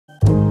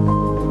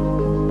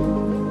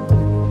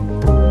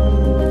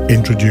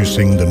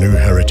Introducing the new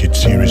Heritage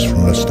series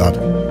from Mustad.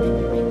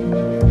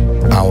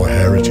 Our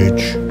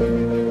heritage,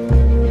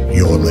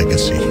 your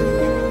legacy.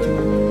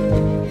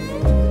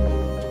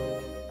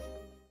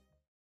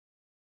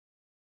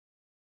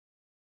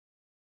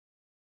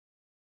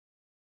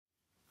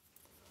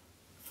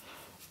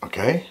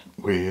 Okay,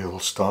 we'll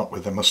start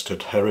with the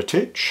Mustad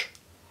Heritage.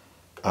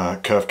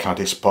 Curve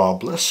Caddis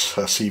barbless,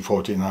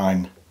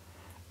 C49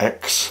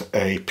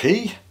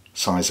 XAP,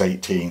 size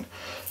 18.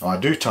 Now, I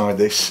do tie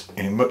this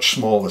in much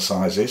smaller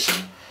sizes,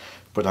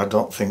 but I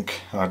don't think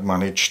I'd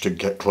manage to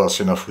get close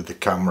enough with the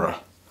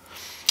camera.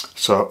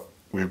 So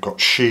we've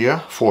got sheer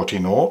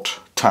 40-0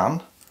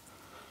 tan.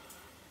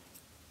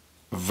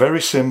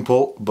 Very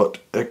simple but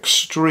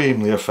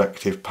extremely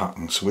effective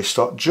pattern. So we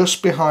start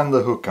just behind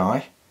the hook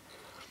eye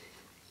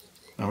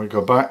and we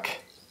go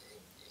back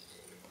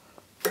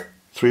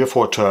 3 or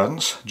 4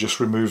 turns, just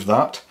remove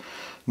that.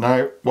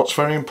 Now what's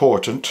very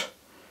important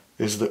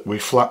is that we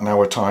flatten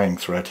our tying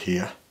thread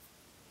here.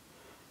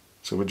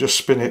 So we just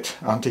spin it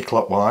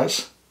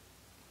anti-clockwise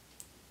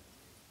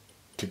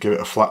to give it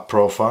a flat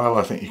profile.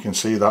 I think you can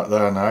see that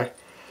there now.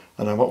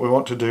 And then what we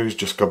want to do is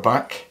just go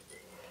back.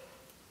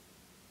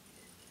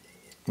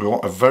 We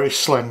want a very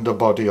slender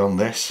body on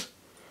this.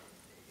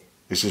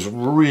 This is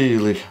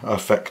really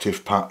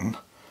effective pattern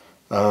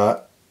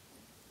and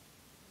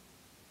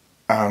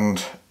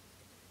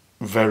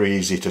very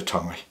easy to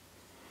tie.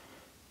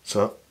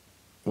 So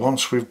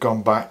once we've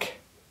gone back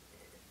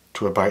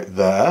to about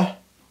there,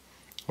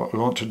 what we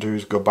want to do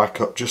is go back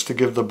up just to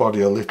give the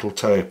body a little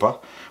taper.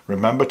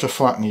 Remember to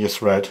flatten your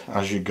thread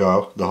as you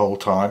go the whole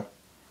time.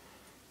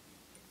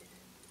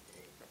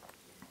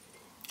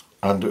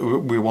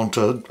 And we want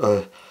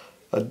a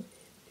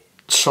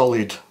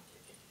solid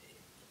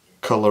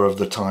colour of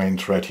the tying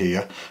thread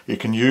here. You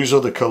can use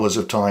other colours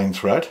of tying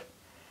thread,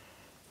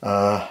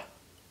 but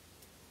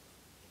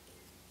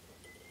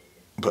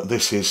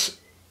this is,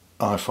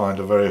 I find,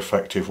 a very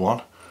effective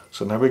one.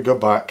 So now we go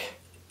back,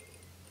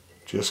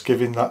 just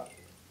giving that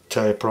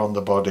taper on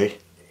the body,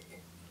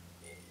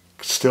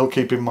 still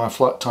keeping my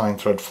flat tying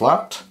thread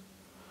flat,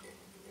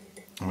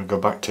 and we go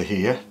back to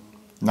here.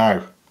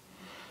 Now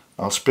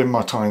I'll spin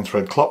my tying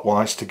thread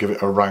clockwise to give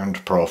it a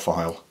round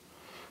profile.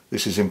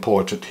 This is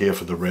important here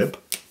for the rib.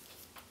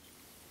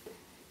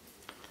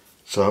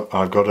 So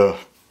I've got a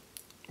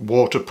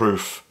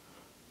waterproof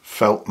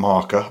felt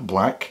marker,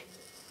 black,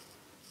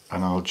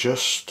 and I'll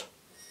just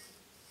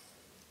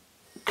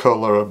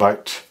colour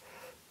about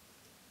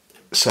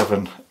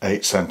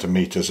 7-8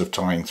 centimeters of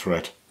tying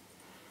thread.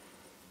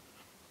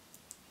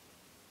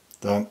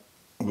 Then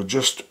we'll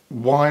just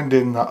wind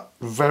in that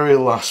very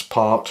last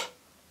part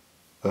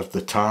of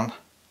the tan.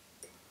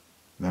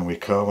 Then we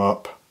come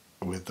up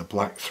with the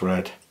black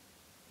thread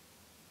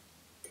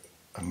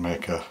and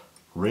make a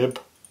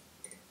rib.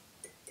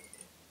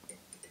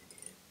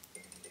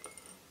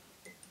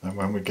 And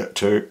when we get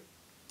to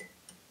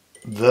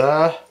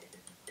there,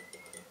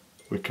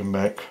 we can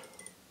make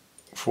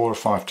 4 or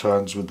 5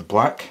 turns with the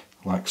black,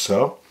 like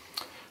so.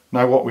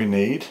 Now what we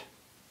need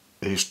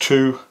is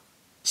 2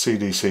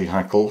 CDC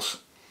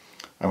hackles,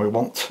 and we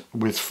want,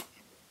 with,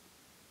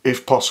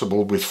 if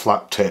possible, with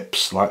flat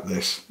tips like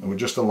this, and we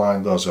just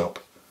align those up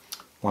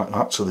like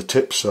that so the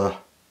tips are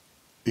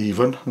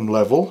even and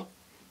level,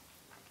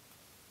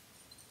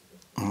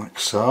 like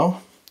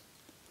so.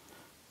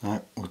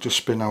 Now we'll just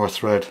spin our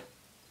thread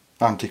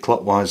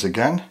anti-clockwise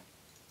again,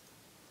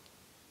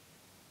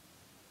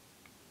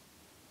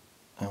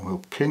 and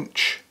we'll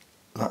pinch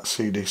that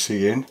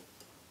CDC in,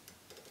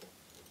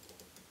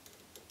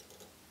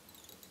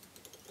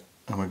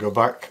 and we go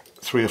back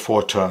 3 or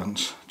 4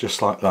 turns,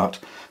 just like that.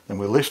 Then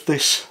we lift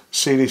this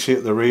CDC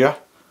at the rear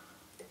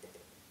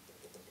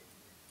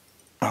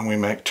and we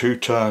make 2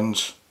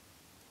 turns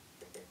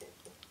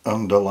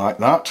under like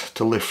that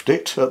to lift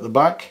it at the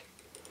back.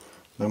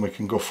 Then we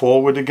can go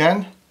forward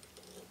again,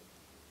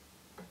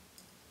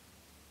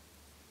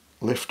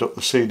 lift up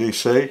the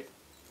CDC,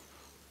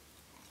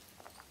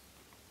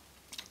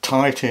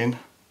 tie it in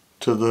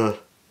to the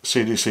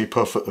CDC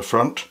puff at the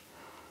front,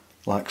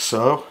 like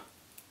so.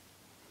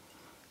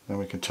 Then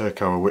we can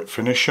take our whip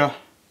finisher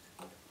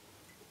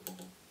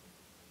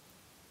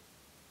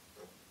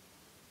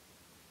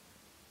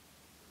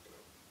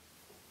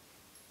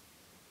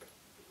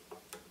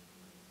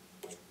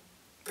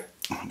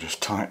and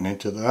just tighten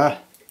into there.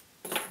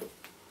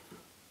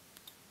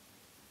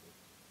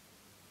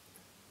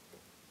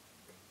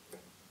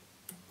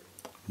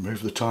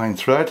 Remove the tying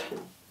thread,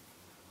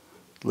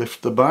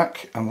 lift the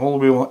back, and all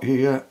we want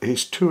here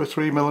is 2 or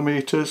 3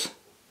 millimeters,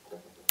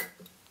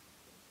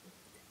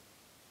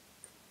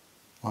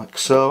 like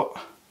so.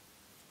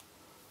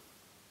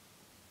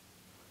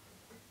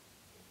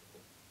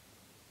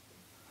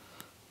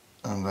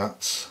 And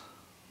that's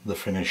the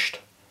finished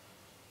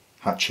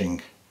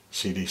hatching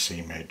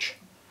CDC midge.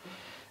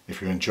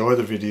 If you enjoy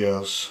the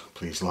videos,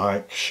 please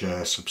like,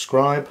 share,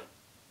 subscribe,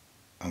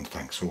 and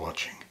thanks for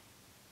watching.